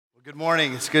Well, good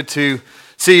morning. It's good to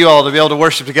see you all, to be able to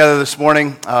worship together this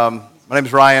morning. My name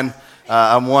is Ryan.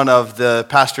 I'm one of the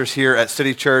pastors here at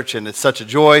City Church, and it's such a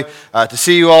joy to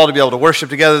see you all, to be able to worship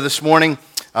together this morning.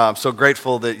 I'm so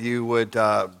grateful that you would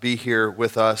be here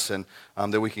with us and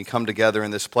that we can come together in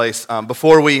this place.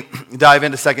 Before we dive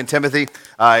into 2 Timothy,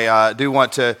 I do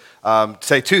want to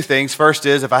say two things. First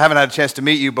is, if I haven't had a chance to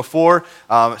meet you before,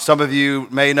 some of you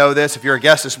may know this. If you're a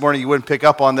guest this morning, you wouldn't pick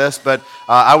up on this, but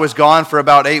I was gone for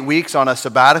about 8 weeks on a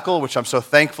sabbatical, which I'm so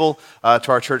thankful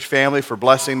to our church family for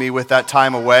blessing me with that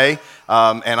time away.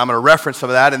 And I'm going to reference some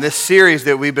of that. And this series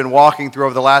that we've been walking through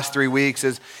over the last 3 weeks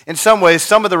is, in some ways,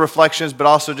 some of the reflections, but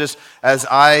also just as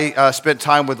I spent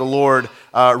time with the Lord,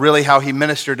 really how He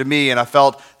ministered to me. And I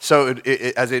felt so,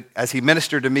 as He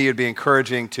ministered to me, it would be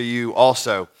encouraging to you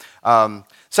also.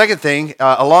 Second thing,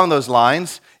 along those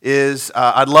lines, is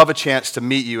I'd love a chance to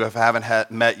meet you if I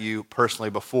haven't met you personally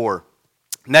before.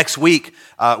 Next week,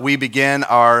 we begin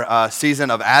our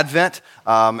season of Advent,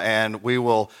 and we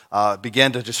will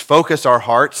begin to just focus our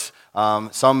hearts,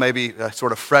 some maybe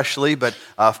sort of freshly, but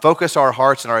focus our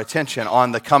hearts and our attention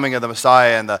on the coming of the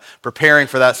Messiah and the preparing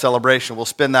for that celebration. We'll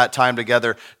spend that time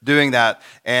together doing that.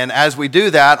 And as we do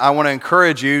that, I want to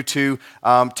encourage you to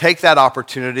take that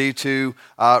opportunity to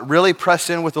really press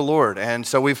in with the Lord. And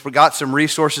so we've got some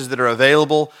resources that are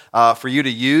available for you to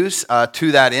use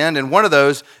to that end. And one of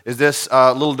those is this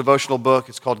little devotional book.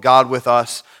 It's called God With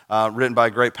Us, written by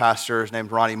a great pastor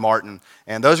named Ronnie Martin.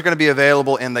 And those are going to be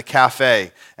available in the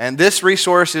cafe. And this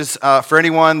resource is for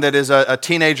anyone that is a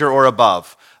teenager or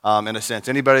above, in a sense.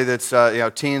 Anybody that's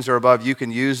teens or above, you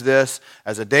can use this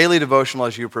as a daily devotional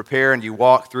as you prepare and you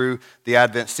walk through the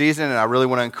Advent season, and I really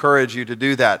want to encourage you to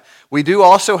do that. We do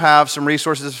also have some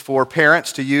resources for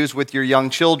parents to use with your young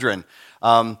children.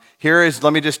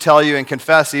 Let me just tell you and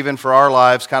confess, even for our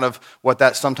lives, kind of what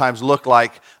that sometimes looked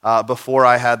like before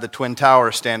I had the Twin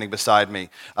Towers standing beside me.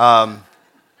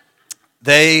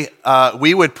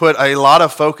 We would put a lot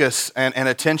of focus and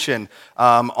attention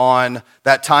on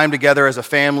that time together as a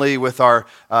family with our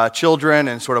children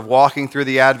and sort of walking through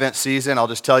the Advent season. I'll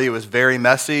just tell you, it was very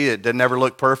messy. It didn't ever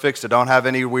look perfect, so don't have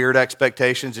any weird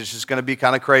expectations. It's just going to be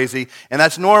kind of crazy, and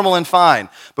that's normal and fine.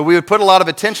 But we would put a lot of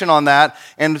attention on that,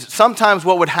 and sometimes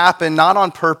what would happen, not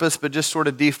on purpose, but just sort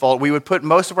of default, we would put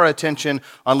most of our attention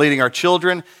on leading our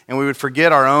children, and we would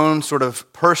forget our own sort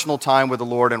of personal time with the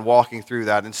Lord and walking through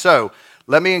that. And so,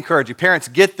 let me encourage you, parents,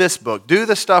 get this book. Do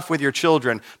the stuff with your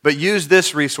children, but use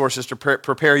this resources to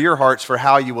prepare your hearts for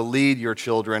how you will lead your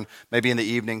children, maybe in the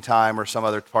evening time or some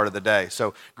other part of the day.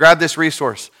 So grab this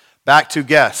resource. Back to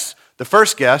guests. The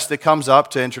first guest that comes up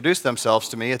to introduce themselves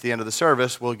to me at the end of the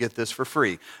service will get this for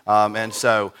free.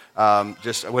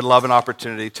 Just would love an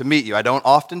opportunity to meet you. I don't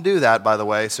often do that, by the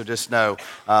way, so just know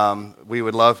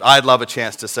I'd love a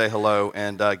chance to say hello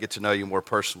and get to know you more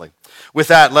personally. With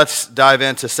that, let's dive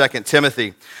into 2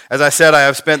 Timothy. As I said, I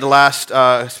have spent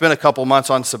a couple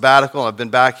months on sabbatical. I've been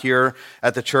back here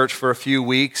at the church for a few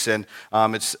weeks, and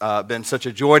it's been such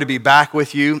a joy to be back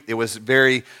with you. It was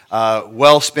very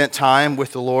well-spent time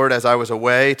with the Lord as I was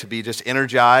away, to be just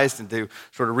energized and to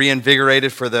sort of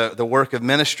reinvigorated for the work of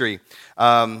ministry.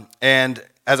 And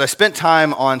as I spent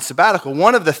time on sabbatical,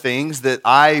 one of the things that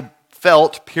I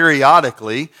felt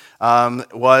periodically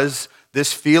was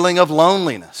this feeling of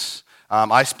loneliness.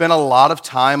 I spent a lot of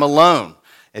time alone.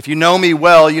 If you know me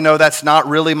well, you know that's not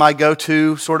really my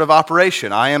go-to sort of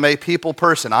operation. I am a people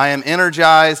person. I am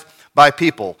energized by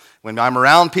people. When I'm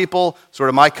around people, sort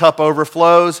of my cup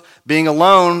overflows. Being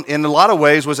alone, in a lot of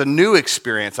ways, was a new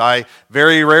experience. I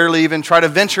very rarely even try to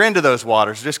venture into those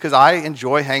waters just because I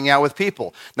enjoy hanging out with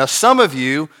people. Now, some of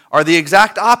you are the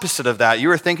exact opposite of that.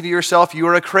 You are thinking to yourself, you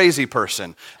are a crazy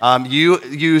person. You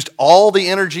used all the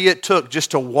energy it took just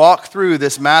to walk through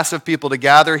this mass of people to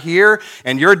gather here,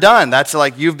 and you're done. That's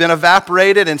like you've been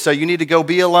evaporated, and so you need to go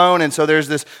be alone, and so there's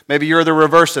this, maybe you're the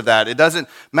reverse of that. It doesn't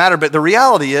matter, but the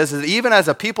reality is that even as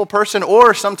a people person,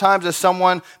 or sometimes as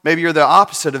someone, maybe you're the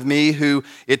opposite of me, who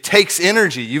it takes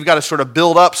energy. You've got to sort of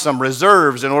build up some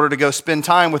reserves in order to go spend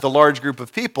time with a large group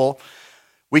of people.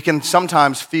 We can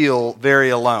sometimes feel very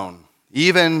alone.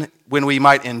 Even when we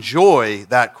might enjoy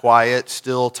that quiet,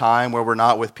 still time where we're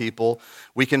not with people,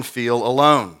 we can feel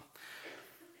alone.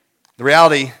 The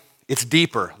reality, it's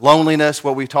deeper. Loneliness,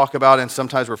 what we talk about and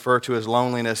sometimes refer to as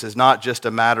loneliness, is not just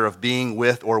a matter of being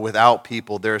with or without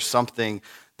people. There's something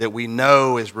that we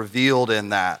know is revealed in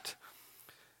that.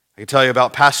 I can tell you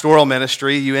about pastoral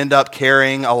ministry. You end up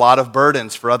carrying a lot of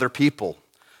burdens for other people,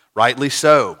 rightly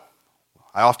so.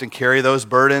 I often carry those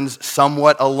burdens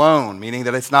somewhat alone, meaning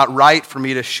that it's not right for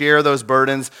me to share those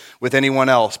burdens with anyone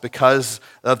else because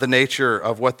of the nature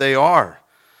of what they are.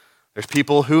 There's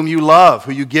people whom you love,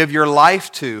 who you give your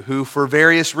life to, who for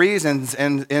various reasons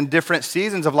and in different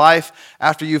seasons of life,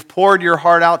 after you've poured your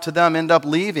heart out to them, end up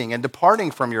leaving and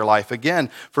departing from your life again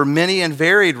for many and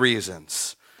varied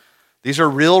reasons. These are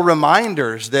real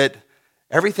reminders that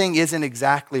everything isn't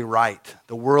exactly right.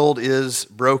 The world is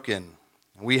broken.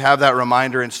 We have that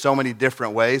reminder in so many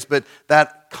different ways, but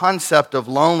that concept of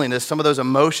loneliness, some of those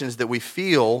emotions that we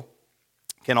feel,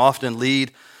 can often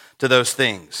lead to those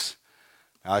things.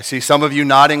 Now, I see some of you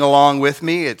nodding along with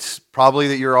me. It's probably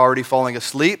that you're already falling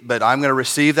asleep, but I'm going to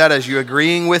receive that as you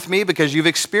agreeing with me because you've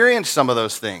experienced some of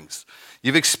those things.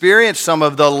 You've experienced some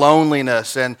of the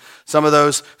loneliness and some of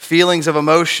those feelings of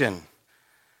emotion.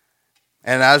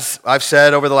 And as I've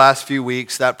said over the last few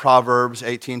weeks, that Proverbs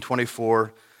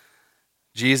 18:24,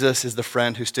 Jesus is the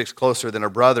friend who sticks closer than a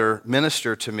brother,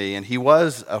 minister to me, and he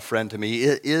was a friend to me.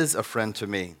 It is a friend to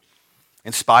me.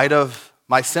 In spite of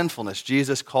my sinfulness,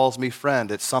 Jesus calls me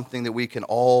friend. It's something that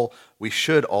we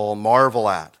should all marvel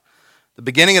at. The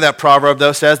beginning of that proverb,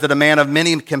 though, says that a man of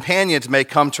many companions may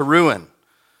come to ruin.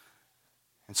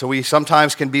 And so we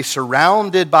sometimes can be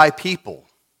surrounded by people.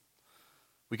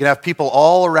 We can have people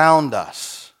all around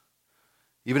us.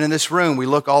 Even in this room, we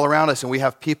look all around us and we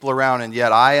have people around, and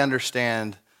yet I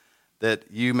understand that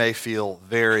you may feel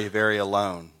very, very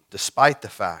alone, despite the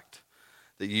fact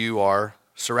that you are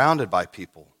surrounded by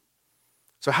people.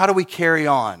 So how do we carry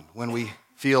on when we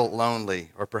feel lonely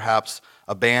or perhaps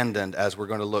abandoned, as we're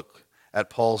going to look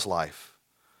at Paul's life?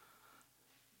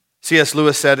 C.S.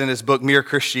 Lewis said in his book, Mere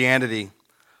Christianity,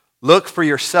 "Look for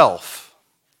yourself,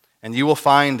 and you will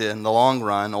find in the long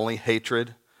run only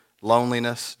hatred,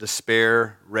 loneliness,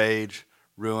 despair, rage,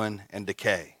 ruin, and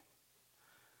decay.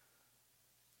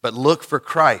 But look for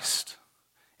Christ,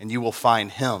 and you will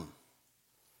find him.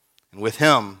 And with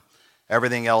him,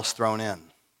 everything else thrown in."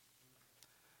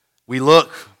 We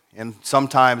look, and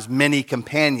sometimes many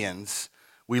companions,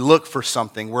 we look for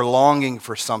something, we're longing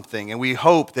for something, and we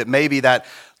hope that maybe that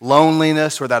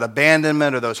loneliness or that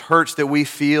abandonment or those hurts that we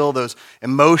feel, those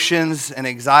emotions and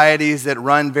anxieties that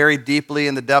run very deeply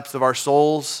in the depths of our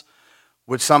souls,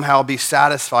 would somehow be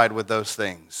satisfied with those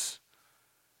things.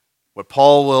 What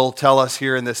Paul will tell us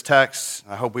here in this text,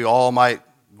 I hope we all might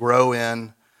grow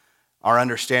in our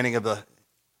understanding of the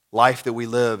life that we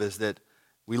live, is that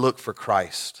we look for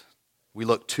Christ. We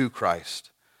look to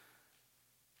Christ.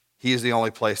 He is the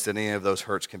only place that any of those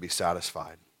hurts can be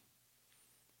satisfied.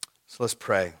 So let's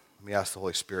pray. Let me ask the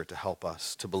Holy Spirit to help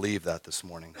us to believe that this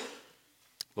morning.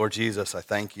 Lord Jesus, I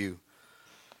thank you.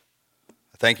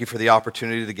 I thank you for the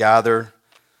opportunity to gather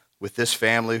with this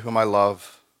family whom I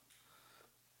love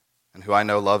and who I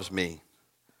know loves me,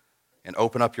 and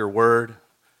open up your word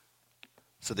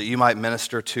so that you might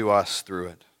minister to us through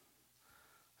it.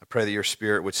 I pray that your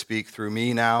Spirit would speak through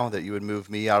me now, that you would move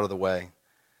me out of the way.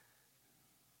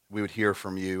 We would hear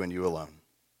from you and you alone.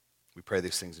 We pray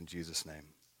these things in Jesus'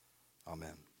 name.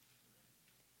 Amen.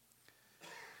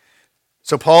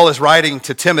 So Paul is writing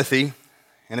to Timothy,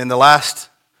 and in the last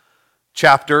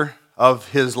chapter of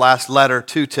his last letter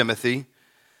to Timothy,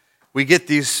 we get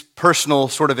these personal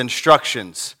sort of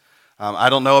instructions. I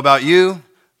don't know about you,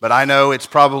 but I know it's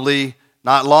probably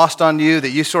not lost on you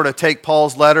that you sort of take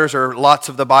Paul's letters or lots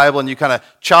of the Bible and you kind of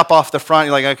chop off the front.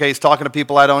 You're like, okay, he's talking to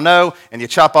people I don't know. And you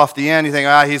chop off the end. You think,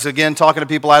 he's again talking to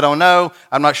people I don't know.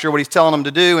 I'm not sure what he's telling them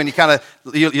to do. And you kind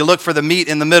of, you look for the meat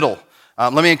in the middle.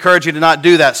 Let me encourage you to not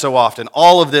do that so often.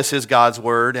 All of this is God's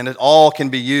word, and it all can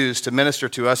be used to minister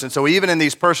to us. And so even in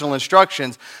these personal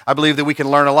instructions, I believe that we can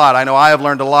learn a lot. I know I have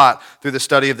learned a lot through the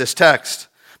study of this text.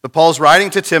 But Paul's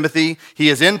writing to Timothy. He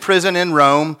is in prison in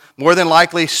Rome, more than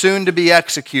likely soon to be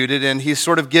executed, and he's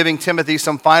sort of giving Timothy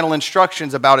some final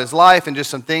instructions about his life and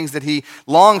just some things that he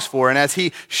longs for. And as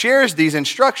he shares these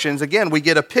instructions, again, we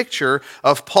get a picture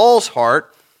of Paul's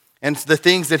heart and the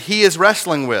things that he is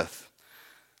wrestling with.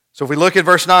 So if we look at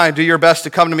verse 9, "Do your best to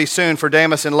come to me soon, for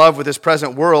Demas, in love with this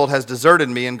present world, has deserted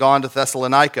me and gone to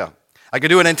Thessalonica." I could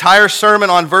do an entire sermon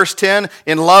on verse 10,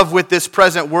 "In love with this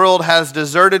present world has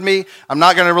deserted me." I'm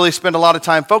not going to really spend a lot of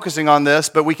time focusing on this,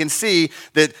 but we can see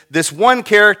that this one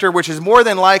character, which is more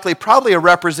than likely probably a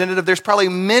representative, there's probably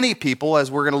many people,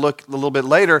 as we're going to look a little bit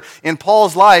later, in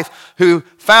Paul's life who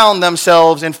found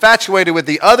themselves infatuated with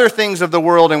the other things of the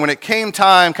world, and when it came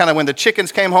time, kind of when the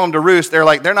chickens came home to roost,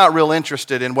 they're not real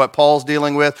interested in what Paul's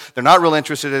dealing with. They're not real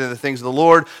interested in the things of the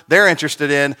Lord. They're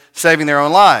interested in saving their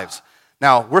own lives.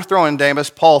 Now, we're throwing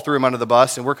Demas. Paul threw him under the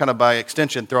bus, and we're kind of by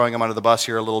extension throwing him under the bus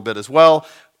here a little bit as well.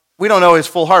 We don't know his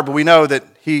full heart, but we know that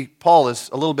Paul is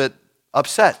a little bit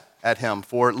upset at him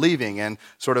for leaving and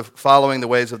sort of following the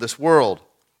ways of this world.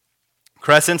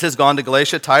 Crescens has gone to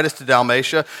Galatia, Titus to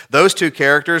Dalmatia. Those two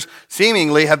characters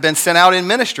seemingly have been sent out in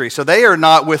ministry. So they are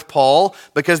not with Paul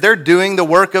because they're doing the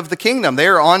work of the kingdom. They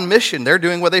are on mission. They're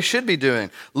doing what they should be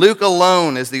doing. Luke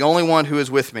alone is the only one who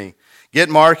is with me. Get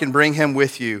Mark and bring him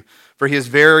with you, for he is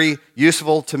very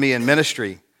useful to me in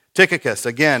ministry. Tychicus,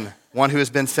 again, one who has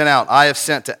been sent out, I have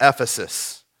sent to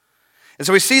Ephesus. And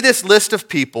so we see this list of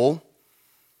people,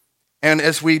 and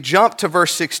as we jump to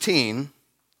verse 16,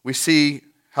 we see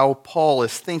how Paul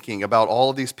is thinking about all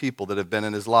of these people that have been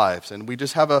in his lives. And we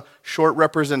just have a short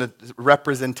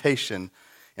representation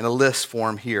in a list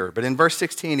form here. But in verse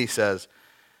 16 he says,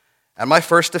 at my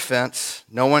first offense,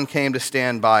 no one came to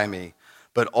stand by me,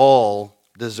 but all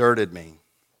deserted me.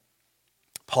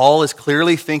 Paul is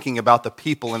clearly thinking about the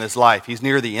people in his life. He's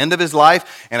near the end of his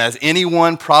life, and as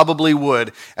anyone probably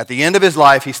would, at the end of his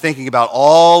life, he's thinking about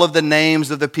all of the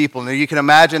names of the people. And you can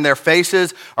imagine their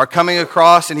faces are coming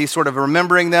across, and he's sort of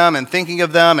remembering them and thinking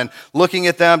of them and looking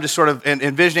at them, just sort of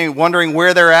envisioning, wondering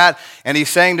where they're at. And he's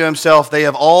saying to himself, they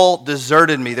have all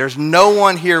deserted me. There's no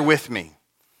one here with me.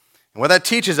 And what that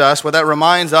teaches us, what that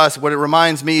reminds us, what it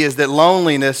reminds me is that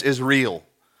loneliness is real.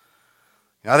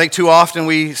 I think too often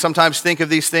we sometimes think of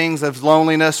these things as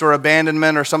loneliness or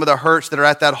abandonment or some of the hurts that are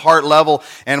at that heart level,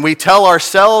 and we tell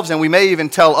ourselves, and we may even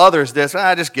tell others this,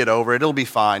 just get over it, it'll be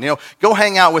fine. Go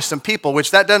hang out with some people,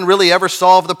 which that doesn't really ever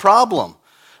solve the problem.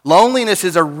 Loneliness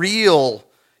is a real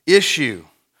issue.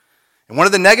 And one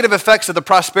of the negative effects of the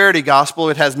prosperity gospel,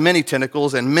 it has many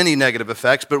tentacles and many negative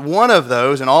effects, but one of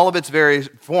those, in all of its various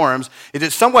forms, is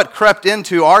it somewhat crept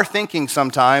into our thinking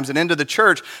sometimes and into the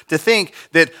church to think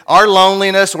that our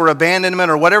loneliness or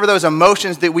abandonment or whatever those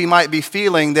emotions that we might be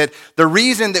feeling, that the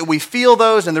reason that we feel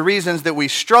those and the reasons that we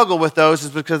struggle with those is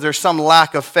because there's some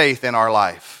lack of faith in our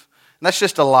life. And that's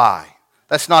just a lie.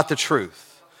 That's not the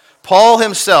truth. Paul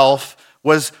himself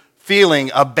was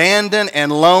feeling abandoned and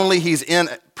lonely. He's in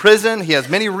prison. He has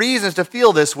many reasons to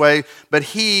feel this way, but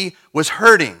he was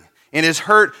hurting, and his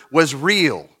hurt was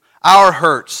real. Our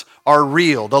hurts are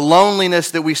real. The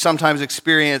loneliness that we sometimes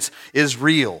experience is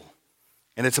real,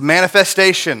 and it's a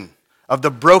manifestation of the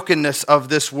brokenness of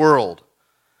this world.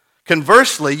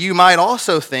 Conversely, you might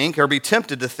also think or be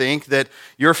tempted to think that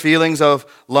your feelings of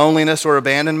loneliness or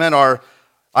abandonment are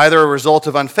either a result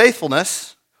of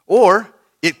unfaithfulness, or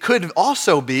it could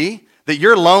also be that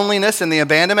your loneliness and the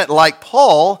abandonment, like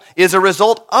Paul, is a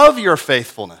result of your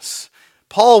faithfulness.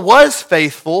 Paul was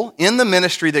faithful in the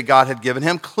ministry that God had given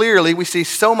him. Clearly, we see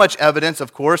so much evidence,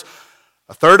 of course.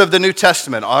 A third of the New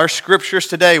Testament, our scriptures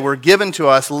today, were given to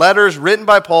us, letters written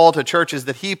by Paul to churches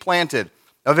that he planted,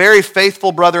 a very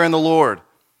faithful brother in the Lord.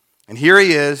 And here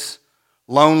he is,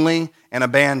 lonely and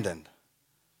abandoned.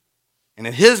 And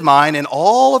in his mind, in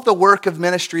all of the work of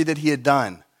ministry that he had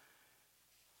done,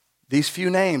 these few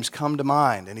names come to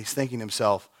mind, and he's thinking to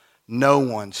himself, no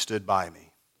one stood by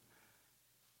me.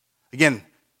 Again,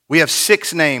 we have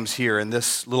 6 names here in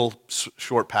this little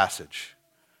short passage.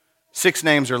 6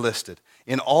 names are listed.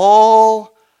 In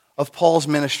all of Paul's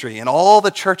ministry, in all the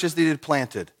churches that he had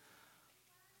planted,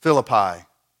 Philippi,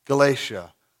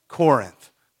 Galatia,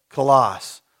 Corinth,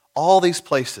 Colossae, all these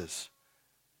places,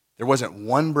 there wasn't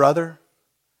one brother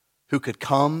who could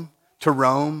come to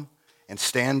Rome and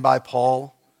stand by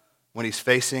Paul when he's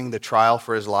facing the trial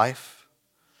for his life.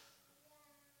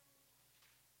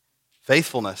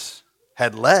 Faithfulness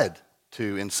had led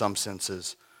to, in some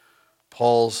senses,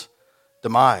 Paul's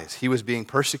demise. He was being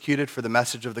persecuted for the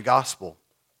message of the gospel.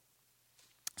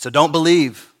 So don't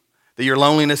believe that your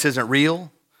loneliness isn't real.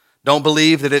 Don't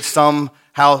believe that it's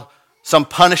somehow some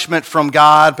punishment from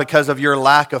God because of your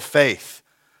lack of faith.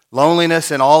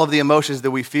 Loneliness and all of the emotions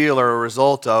that we feel are a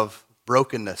result of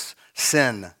brokenness,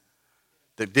 sin,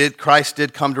 that Christ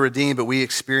did come to redeem, but we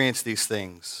experience these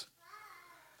things.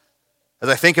 As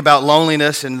I think about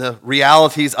loneliness and the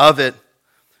realities of it,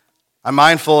 I'm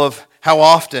mindful of how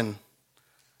often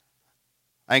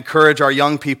I encourage our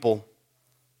young people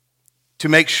to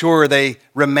make sure they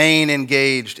remain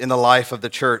engaged in the life of the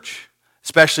church,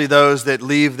 especially those that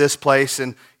leave this place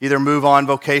and either move on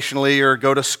vocationally or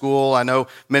go to school. I know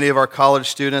many of our college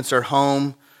students are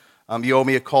home. You owe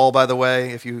me a call, by the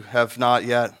way, if you have not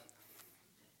yet.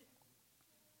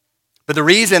 But the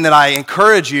reason that I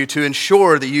encourage you to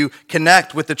ensure that you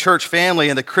connect with the church family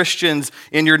and the Christians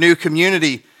in your new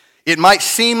community, it might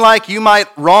seem like you might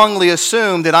wrongly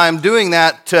assume that I'm doing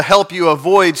that to help you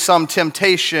avoid some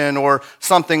temptation or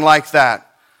something like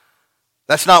that.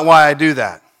 That's not why I do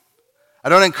that. I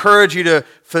don't encourage you to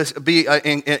be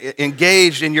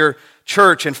engaged in your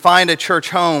church and find a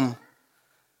church home.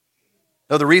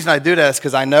 No, the reason I do that is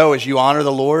because I know as you honor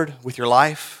the Lord with your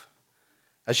life,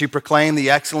 as you proclaim the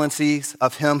excellencies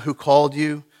of him who called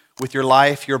you with your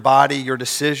life, your body, your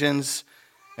decisions,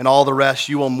 and all the rest,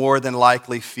 you will more than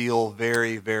likely feel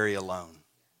very, very alone.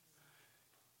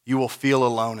 You will feel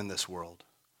alone in this world.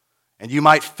 And you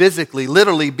might physically,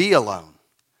 literally be alone.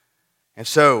 And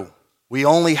so, we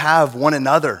only have one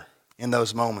another in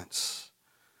those moments.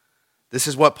 This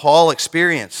is what Paul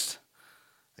experienced.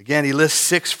 Again, he lists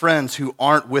 6 friends who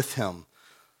aren't with him.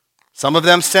 Some of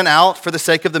them sent out for the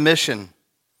sake of the mission,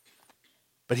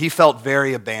 but he felt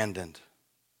very abandoned.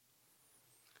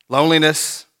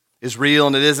 Loneliness is real,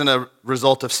 and it isn't a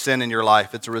result of sin in your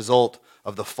life. It's a result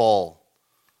of the fall.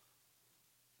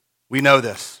 We know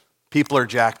this. People are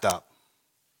jacked up.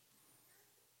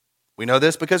 We know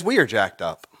this because we are jacked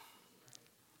up.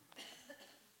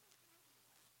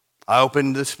 I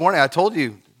opened this morning, I told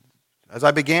you as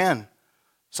I began,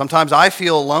 sometimes I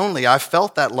feel lonely. I've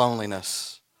felt that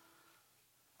loneliness.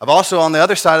 I've also, on the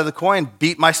other side of the coin,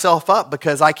 beat myself up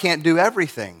because I can't do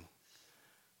everything.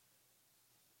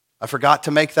 I forgot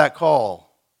to make that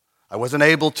call. I wasn't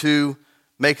able to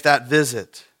make that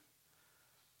visit.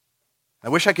 I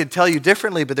wish I could tell you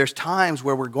differently, but there's times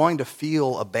where we're going to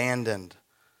feel abandoned.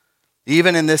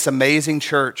 Even in this amazing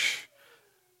church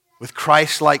with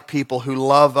Christ-like people who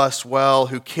love us well,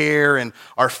 who care and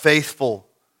are faithful,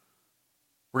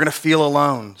 we're going to feel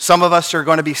alone. Some of us are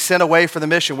going to be sent away for the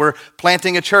mission. We're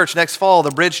planting a church next fall. The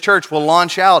Bridge Church will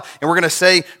launch out, and we're going to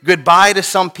say goodbye to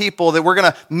some people that we're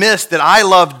going to miss, that I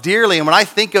love dearly. And when I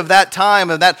think of that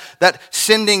time, of that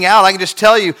sending out, I can just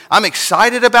tell you, I'm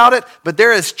excited about it, but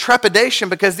there is trepidation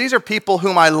because these are people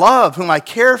whom I love, whom I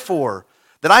care for,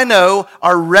 that I know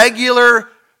our regular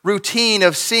routine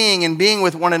of seeing and being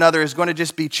with one another is going to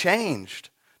just be changed.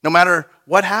 No matter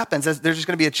what happens, there's just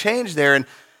going to be a change there. And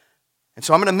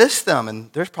so I'm going to miss them,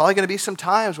 and there's probably going to be some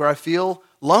times where I feel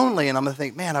lonely, and I'm going to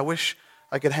think, man, I wish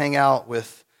I could hang out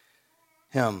with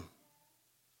him.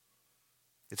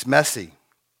 It's messy.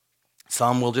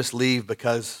 Some will just leave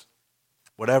because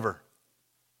whatever.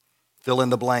 Fill in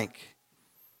the blank.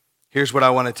 Here's what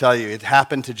I want to tell you. It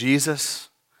happened to Jesus.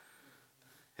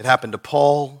 It happened to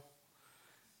Paul.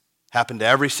 Happened to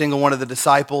every single one of the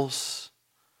disciples.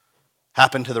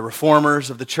 Happened to the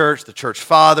reformers of the church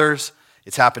fathers.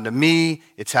 It's happened to me.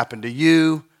 It's happened to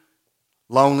you.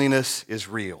 Loneliness is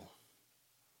real.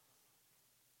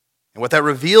 And what that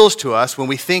reveals to us when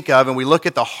we think of and we look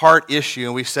at the heart issue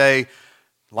and we say,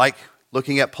 like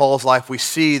looking at Paul's life, we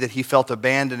see that he felt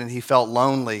abandoned and he felt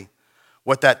lonely.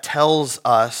 What that tells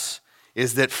us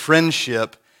is that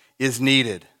friendship is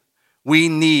needed. We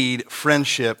need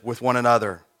friendship with one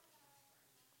another.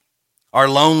 Our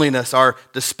loneliness, our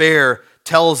despair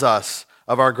tells us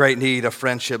of our great need of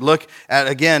friendship. Look at,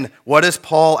 again, what does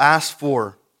Paul ask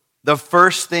for? The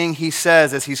first thing he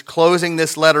says as he's closing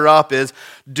this letter up is,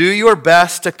 do your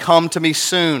best to come to me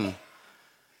soon.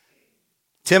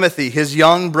 Timothy, his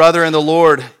young brother in the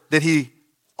Lord that he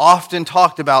often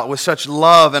talked about with such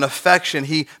love and affection,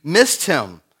 he missed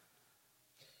him.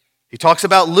 He talks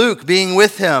about Luke being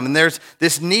with him, and there's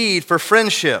this need for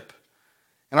friendship.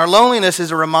 And our loneliness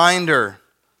is a reminder.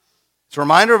 It's a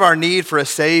reminder of our need for a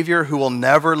Savior who will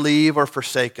never leave or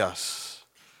forsake us,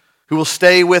 who will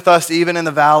stay with us even in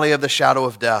the valley of the shadow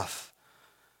of death.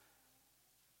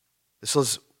 This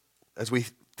is, as we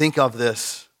think of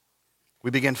this,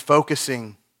 we begin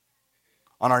focusing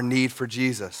on our need for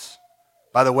Jesus.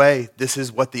 By the way, this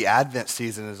is what the Advent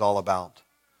season is all about.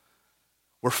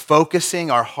 We're focusing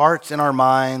our hearts and our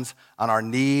minds on our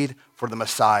need for the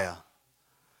Messiah.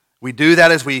 We do that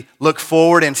as we look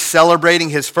forward and celebrating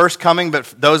his first coming, but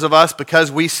for those of us,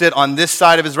 because we sit on this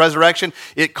side of his resurrection,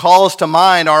 it calls to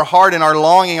mind our heart and our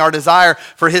longing, our desire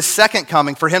for his second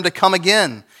coming, for him to come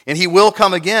again. And he will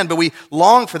come again, but we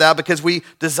long for that because we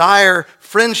desire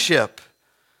friendship.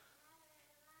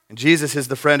 And Jesus is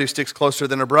the friend who sticks closer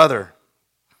than a brother.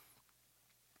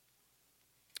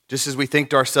 Just as we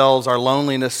think to ourselves, our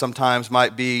loneliness sometimes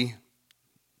might be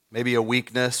maybe a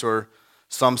weakness or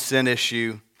some sin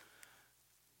issue,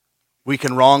 we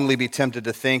can wrongly be tempted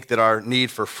to think that our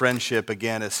need for friendship,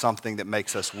 again, is something that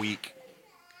makes us weak.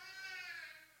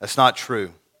 That's not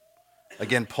true.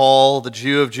 Again, Paul, the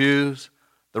Jew of Jews,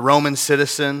 the Roman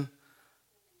citizen,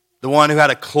 the one who had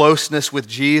a closeness with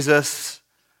Jesus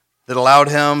that allowed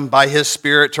him, by his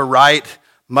Spirit, to write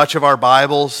much of our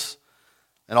Bibles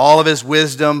and all of his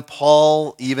wisdom,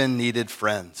 Paul even needed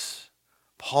friends.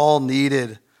 Paul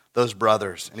needed those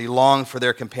brothers, and he longed for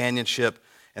their companionship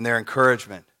and their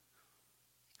encouragement.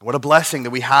 What a blessing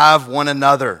that we have one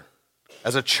another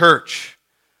as a church.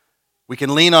 We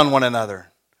can lean on one another.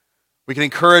 We can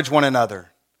encourage one another.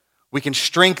 We can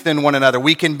strengthen one another.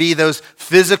 We can be those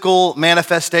physical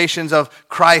manifestations of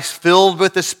Christ filled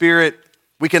with the Spirit.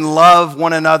 We can love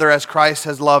one another as Christ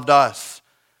has loved us.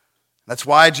 That's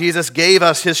why Jesus gave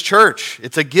us his church.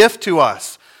 It's a gift to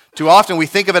us. Too often we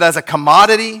think of it as a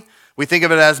commodity. We think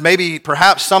of it as maybe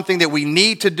perhaps something that we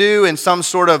need to do in some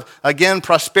sort of, again,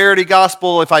 prosperity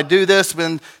gospel. If I do this,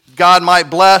 then God might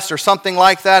bless or something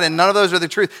like that. And none of those are the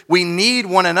truth. We need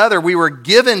one another. We were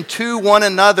given to one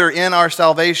another in our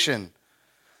salvation.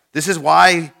 This is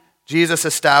why Jesus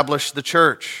established the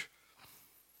church.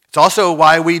 It's also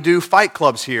why we do fight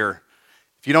clubs here.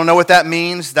 If you don't know what that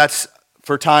means, that's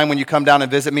for time when you come down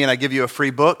and visit me and I give you a free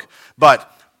book.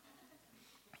 But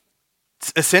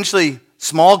it's essentially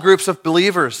small groups of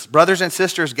believers, brothers and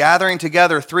sisters, gathering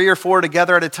together, 3 or 4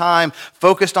 together at a time,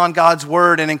 focused on God's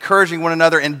word and encouraging one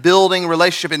another and building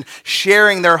relationship and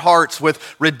sharing their hearts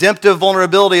with redemptive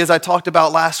vulnerability, as I talked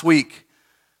about last week.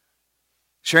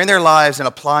 Sharing their lives and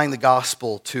applying the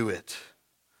gospel to it.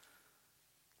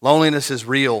 Loneliness is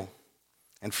real,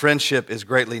 and friendship is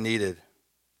greatly needed.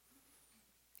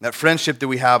 That friendship that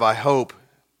we have, I hope,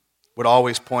 would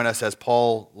always point us, as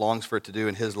Paul longs for it to do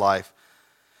in his life,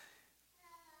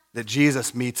 that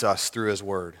Jesus meets us through his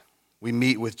word. We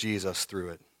meet with Jesus through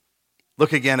it.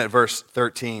 Look again at verse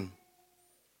 13.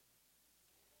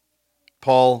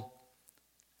 Paul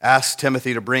asks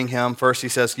Timothy to bring him. First he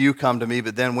says, you come to me,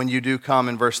 but then when you do come,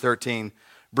 in verse 13,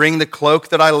 bring the cloak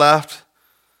that I left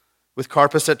with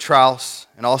Carpus at Troas,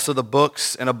 and also the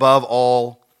books, and above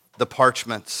all, the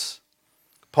parchments.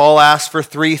 Paul asks for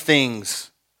 3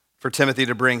 things for Timothy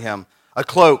to bring him. A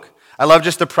cloak. I love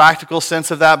just the practical sense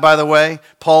of that, by the way.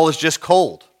 Paul is just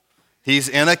cold. He's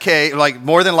in a cave, like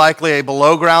more than likely a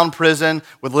below-ground prison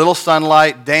with little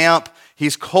sunlight, damp.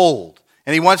 He's cold.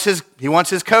 And he wants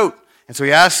his coat. And so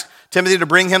he asks Timothy to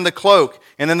bring him the cloak,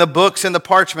 and then the books and the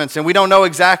parchments. And we don't know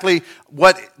exactly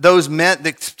what those meant.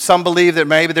 That some believe that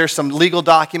maybe there's some legal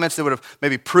documents that would have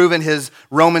maybe proven his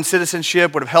Roman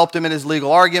citizenship, would have helped him in his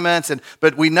legal arguments.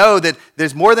 But we know that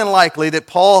there's more than likely that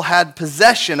Paul had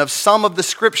possession of some of the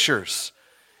scriptures.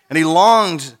 And he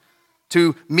longed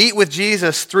to meet with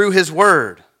Jesus through his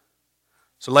word.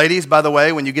 So ladies, by the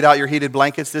way, when you get out your heated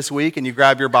blankets this week and you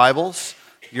grab your Bibles,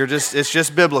 it's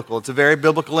just biblical. It's a very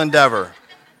biblical endeavor.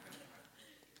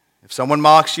 If someone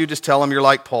mocks you, just tell them you're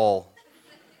like Paul.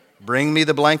 Bring me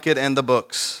the blanket and the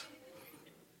books.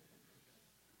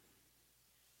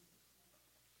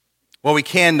 Well, we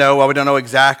can know, while we don't know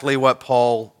exactly what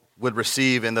Paul would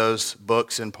receive in those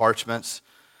books and parchments,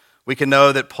 we can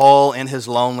know that Paul, in his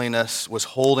loneliness, was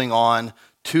holding on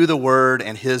to the word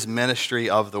and his ministry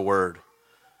of the word.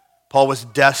 Paul was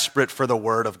desperate for the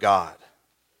word of God.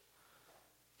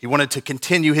 He wanted to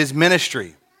continue his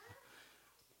ministry.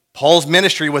 Paul's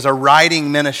ministry was a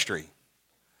writing ministry.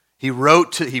 He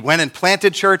went and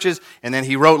planted churches, and then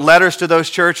he wrote letters to those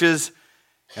churches,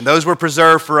 and those were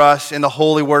preserved for us in the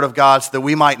holy word of God so that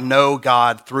we might know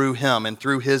God through him and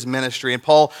through his ministry. And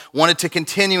Paul wanted to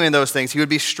continue in those things. He would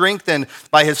be strengthened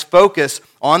by his focus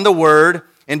on the word,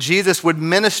 and Jesus would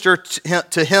minister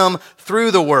to him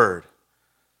through the word.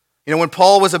 You know, when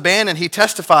Paul was abandoned, he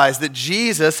testifies that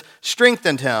Jesus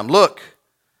strengthened him. Look,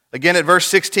 again at verse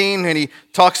 16, and he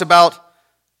talks about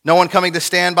no one coming to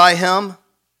stand by him.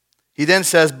 He then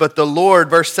says, but the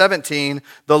Lord, verse 17,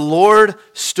 the Lord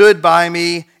stood by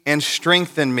me and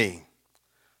strengthened me,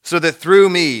 so that through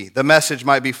me the message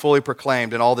might be fully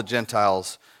proclaimed and all the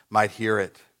Gentiles might hear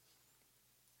it.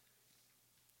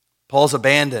 Paul's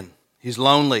abandoned. He's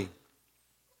lonely.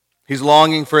 He's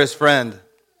longing for his friend.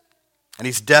 And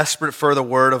he's desperate for the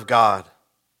word of God.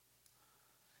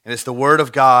 And it's the word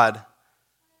of God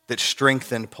that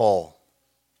strengthened Paul.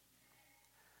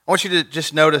 I want you to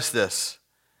just notice this.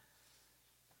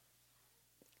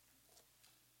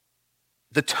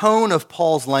 The tone of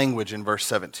Paul's language in verse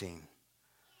 17.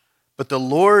 But the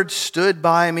Lord stood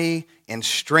by me and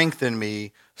strengthened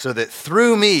me so that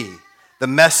through me the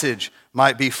message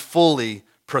might be fully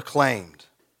proclaimed.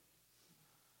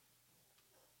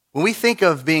 When we think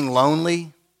of being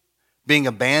lonely, being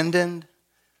abandoned,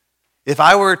 if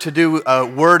I were to do a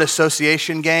word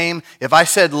association game, if I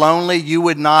said lonely, you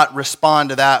would not respond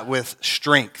to that with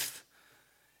strength.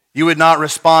 You would not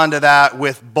respond to that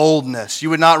with boldness. You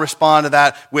would not respond to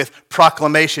that with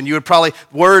proclamation.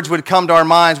 Words would come to our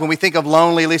minds when we think of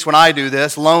lonely, at least when I do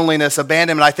this, loneliness,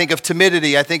 abandonment. I think of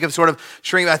timidity. I think of sort of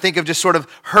shrink. I think of just sort of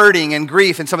hurting and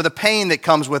grief and some of the pain that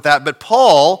comes with that. But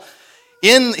Paul,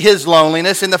 in his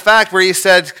loneliness, in the fact where he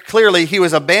said clearly he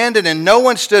was abandoned and no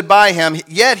one stood by him,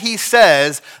 yet he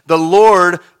says the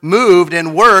Lord moved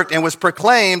and worked and was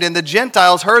proclaimed, and the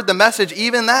Gentiles heard the message,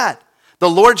 even that. The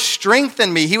Lord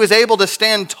strengthened me. He was able to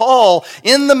stand tall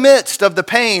in the midst of the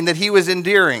pain that he was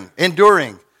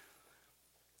enduring.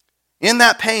 In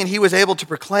that pain, he was able to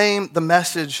proclaim the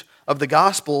message of the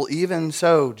gospel, even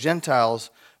so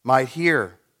Gentiles might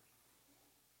hear.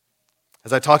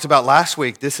 As I talked about last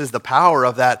week, this is the power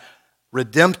of that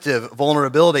redemptive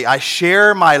vulnerability. I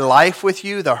share my life with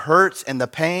you, the hurts and the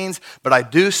pains, but I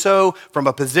do so from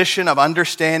a position of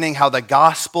understanding how the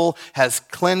gospel has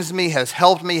cleansed me, has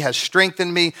helped me, has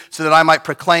strengthened me, so that I might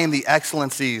proclaim the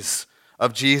excellencies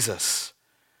of Jesus.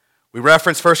 We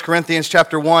referenced 1 Corinthians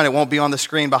chapter 1. It won't be on the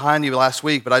screen behind you last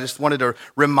week, but I just wanted to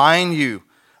remind you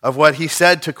of what he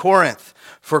said to Corinth.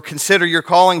 For consider your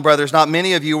calling, brothers. Not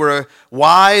many of you were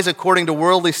wise according to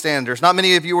worldly standards. Not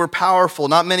many of you were powerful.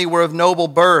 Not many were of noble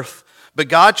birth. But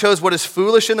God chose what is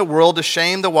foolish in the world to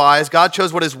shame the wise. God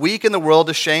chose what is weak in the world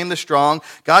to shame the strong.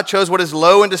 God chose what is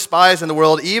low and despised in the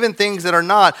world, even things that are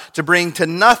not, to bring to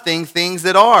nothing things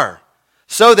that are,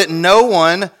 so that no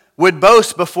one would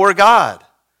boast before God.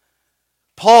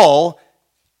 Paul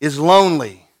is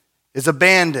lonely, is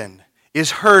abandoned, is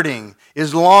hurting,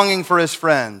 is longing for his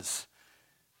friends,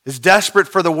 is desperate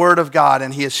for the word of God,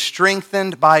 and he is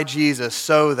strengthened by Jesus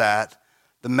so that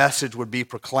the message would be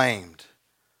proclaimed.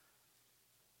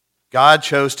 God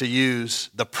chose to use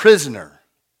the prisoner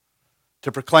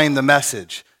to proclaim the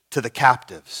message to the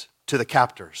captives, to the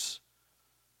captors.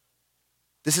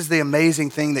 This is the amazing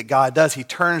thing that God does. He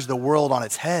turns the world on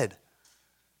its head.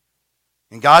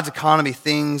 In God's economy,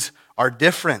 things are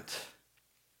different.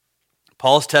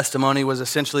 Paul's testimony was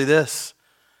essentially this: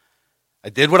 I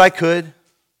did what I could.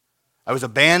 I was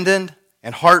abandoned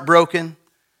and heartbroken,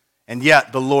 and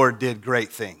yet the Lord did great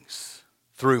things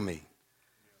through me.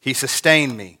 He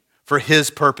sustained me for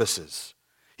his purposes.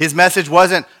 His message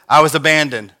wasn't, I was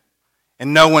abandoned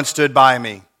and no one stood by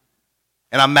me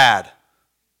and I'm mad.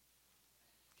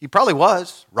 He probably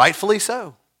was, rightfully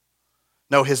so.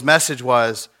 No, his message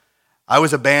was, I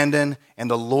was abandoned and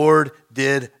the Lord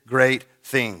did great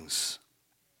things.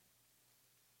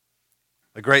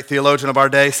 A great theologian of our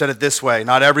day said it this way: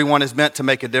 not everyone is meant to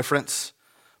make a difference,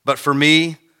 but for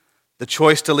me, the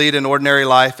choice to lead an ordinary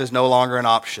life is no longer an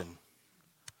option.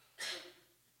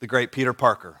 The great Peter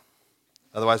Parker,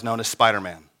 otherwise known as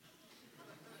Spider-Man.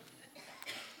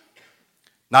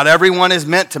 Not everyone is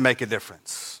meant to make a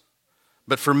difference,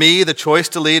 but for me, the choice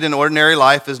to lead an ordinary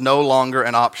life is no longer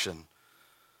an option.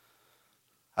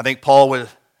 I think Paul would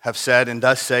have said, and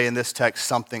does say in this text,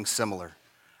 something similar.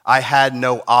 I had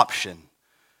no option.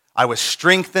 I was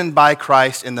strengthened by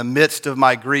Christ in the midst of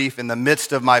my grief, in the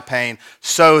midst of my pain,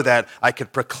 so that I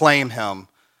could proclaim him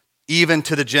even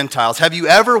to the Gentiles. Have you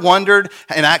ever wondered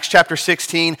in Acts chapter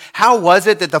 16, how was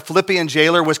it that the Philippian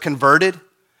jailer was converted?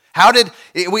 How did,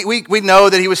 we know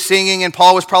that he was singing and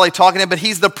Paul was probably talking to him, but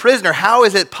he's the prisoner. How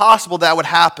is it possible that would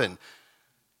happen?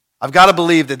 I've got to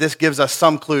believe that this gives us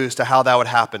some clues to how that would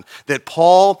happen. That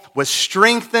Paul was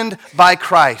strengthened by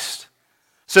Christ,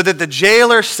 so that the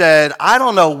jailer said, I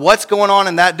don't know what's going on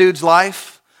in that dude's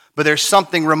life, but there's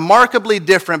something remarkably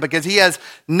different, because he has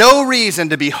no reason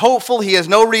to be hopeful. He has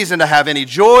no reason to have any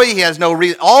joy. He has no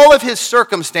reason. All of his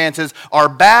circumstances are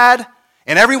bad,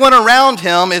 and everyone around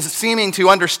him is seeming to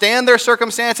understand their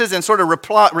circumstances and sort of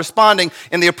responding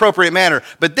in the appropriate manner.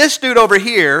 But this dude over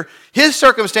here, his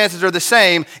circumstances are the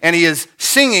same, and he is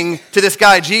singing to this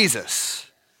guy Jesus.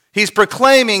 He's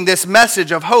proclaiming this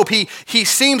message of hope. He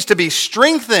seems to be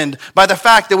strengthened by the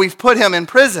fact that we've put him in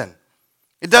prison.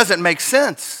 It doesn't make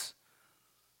sense.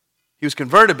 He was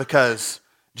converted because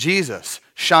Jesus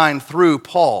shined through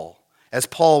Paul as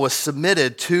Paul was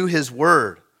submitted to his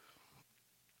word.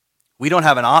 We don't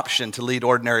have an option to lead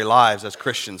ordinary lives as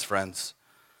Christians, friends.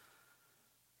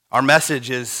 Our message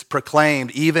is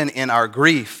proclaimed even in our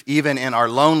grief, even in our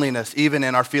loneliness, even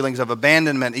in our feelings of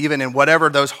abandonment, even in whatever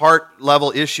those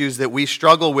heart-level issues that we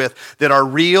struggle with that are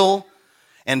real,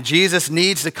 and Jesus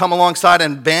needs to come alongside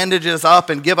and bandage us up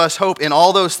and give us hope. In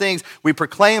all those things, we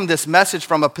proclaim this message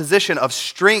from a position of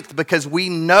strength because we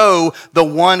know the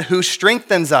one who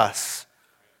strengthens us.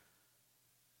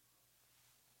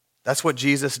 That's what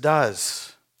Jesus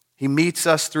does. He meets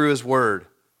us through his word.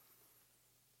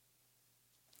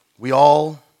 We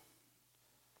all,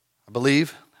 I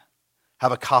believe,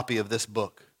 have a copy of this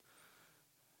book.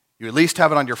 You at least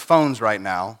have it on your phones right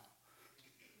now.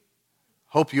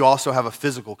 Hope you also have a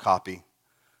physical copy.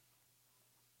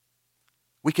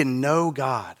 We can know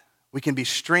God. We can be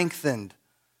strengthened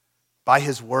by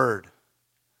his word.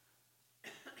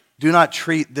 Do not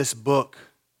treat this book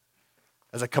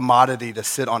as a commodity to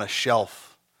sit on a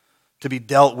shelf, to be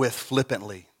dealt with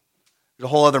flippantly. There's a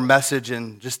whole other message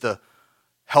in just the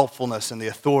helpfulness and the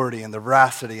authority and the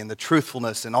veracity and the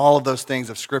truthfulness and all of those things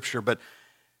of Scripture, but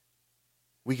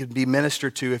we can be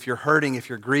ministered to if you're hurting, if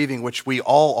you're grieving, which we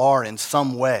all are in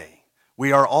some way.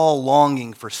 We are all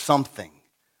longing for something.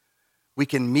 We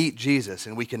can meet Jesus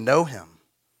and we can know him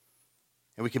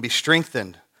and we can be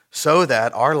strengthened so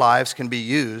that our lives can be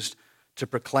used to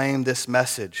proclaim this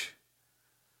message.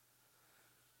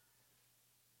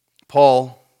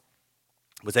 Paul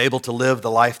was able to live the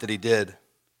life that he did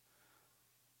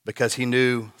because he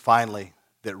knew finally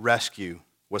that rescue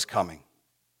was coming.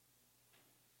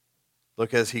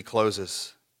 Look as he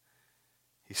closes.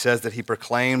 He says that he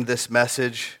proclaimed this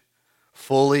message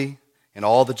fully and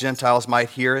all the Gentiles might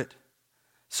hear it.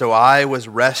 So I was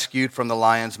rescued from the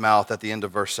lion's mouth at the end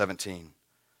of verse 17.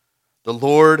 The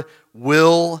Lord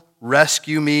will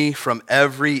rescue me from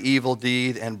every evil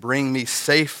deed and bring me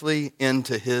safely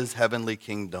into his heavenly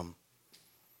kingdom.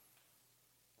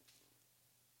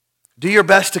 Do your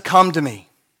best to come to me.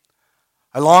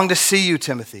 I long to see you,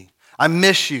 Timothy. I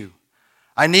miss you.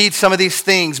 I need some of these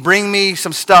things. Bring me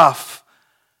some stuff.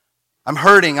 I'm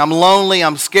hurting. I'm lonely.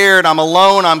 I'm scared. I'm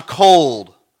alone. I'm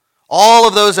cold. All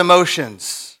of those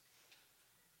emotions.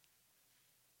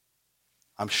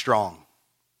 I'm strong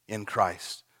in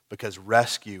Christ because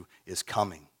rescue is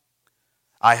coming.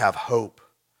 I have hope.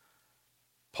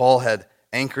 Paul had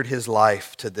anchored his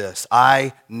life to this.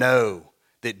 I know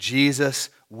that Jesus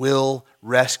will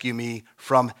rescue me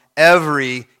from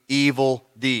every evil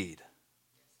deed.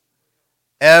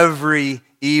 Every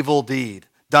evil deed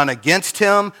done against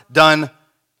him, done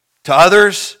to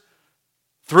others,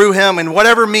 through him, in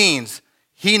whatever means,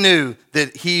 he knew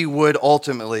that he would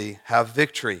ultimately have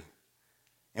victory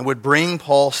and would bring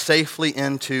Paul safely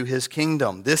into his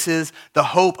kingdom. This is the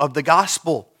hope of the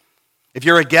gospel. If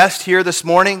you're a guest here this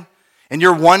morning and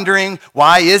you're wondering,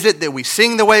 why is it that we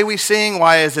sing the way we sing?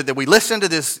 Why is it that we listen to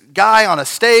this guy on a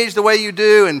stage the way you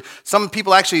do? And some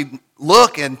people actually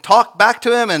look and talk back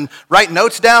to him and write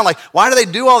notes down. Like, why do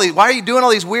they do all these? Why are you doing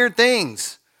all these weird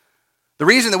things? The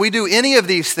reason that we do any of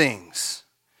these things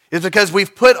is because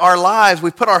we've put our lives,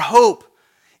 we've put our hope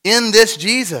in this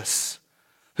Jesus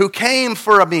who came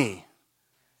for me.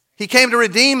 He came to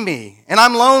redeem me. And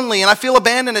I'm lonely and I feel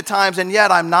abandoned at times, and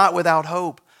yet I'm not without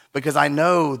hope because I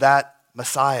know that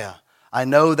Messiah. I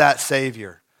know that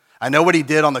Savior. I know what he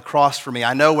did on the cross for me.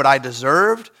 I know what I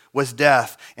deserved was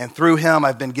death, and through him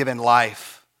I've been given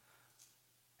life.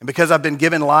 And because I've been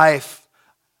given life,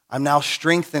 I'm now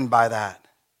strengthened by that.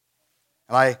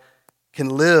 And I can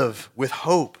live with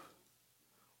hope.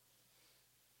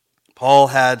 Paul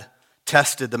had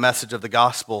tested the message of the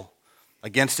gospel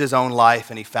against his own life,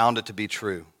 and he found it to be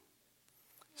true.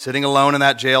 Sitting alone in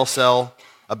that jail cell,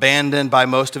 abandoned by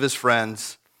most of his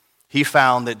friends, he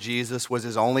found that Jesus was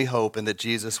his only hope and that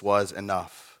Jesus was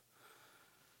enough.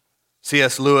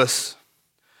 C.S. Lewis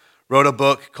wrote a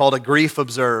book called A Grief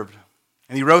Observed,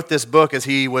 and he wrote this book as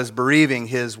he was bereaving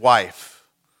his wife.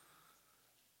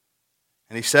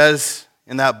 And he says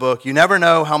in that book, you never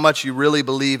know how much you really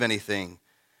believe anything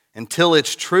until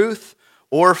its truth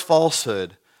or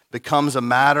falsehood becomes a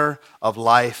matter of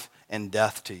life and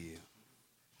death to you.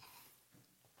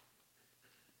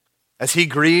 As he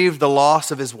grieved the loss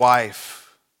of his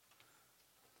wife,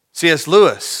 C.S.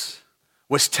 Lewis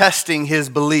was testing his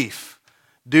belief.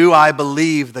 Do I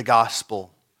believe the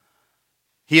gospel?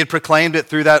 He had proclaimed it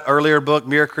through that earlier book,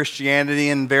 Mere Christianity,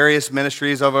 and various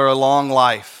ministries over a long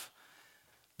life.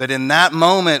 But in that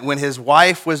moment when his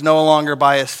wife was no longer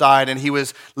by his side and he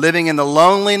was living in the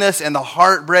loneliness and the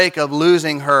heartbreak of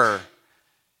losing her,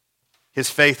 his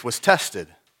faith was tested.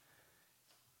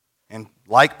 And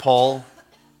like Paul,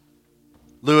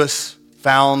 Lewis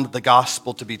found the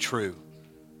gospel to be true,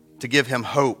 to give him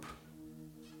hope.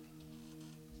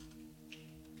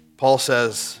 Paul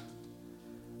says,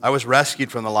 I was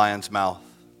rescued from the lion's mouth.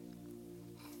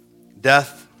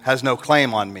 Death has no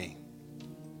claim on me.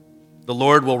 The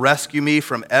Lord will rescue me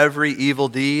from every evil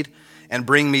deed and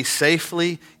bring me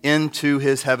safely into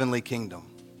his heavenly kingdom.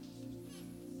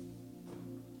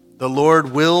 The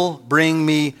Lord will bring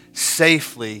me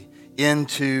safely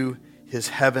into his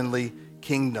heavenly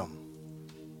kingdom.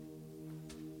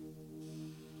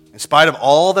 In spite of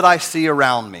all that I see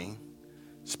around me,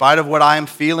 in spite of what I am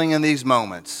feeling in these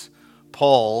moments,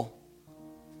 Paul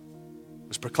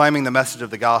was proclaiming the message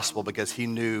of the gospel because he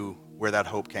knew where that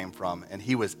hope came from, and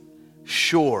he was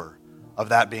sure of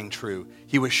that being true.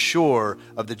 He was sure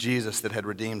of the Jesus that had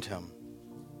redeemed him.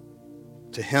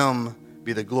 To him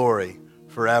be the glory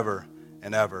forever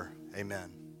and ever.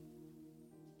 Amen.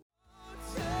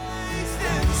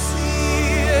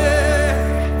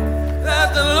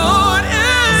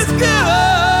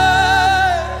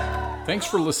 Thanks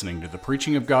for listening to the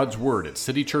preaching of God's Word at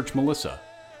City Church Melissa.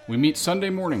 We meet Sunday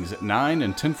mornings at 9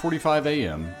 and 10:45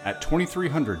 a.m. at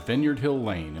 2300 Vineyard Hill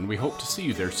Lane, and we hope to see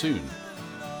you there soon.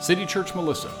 City Church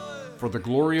Melissa, for the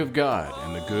glory of God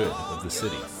and the good of the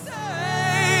city.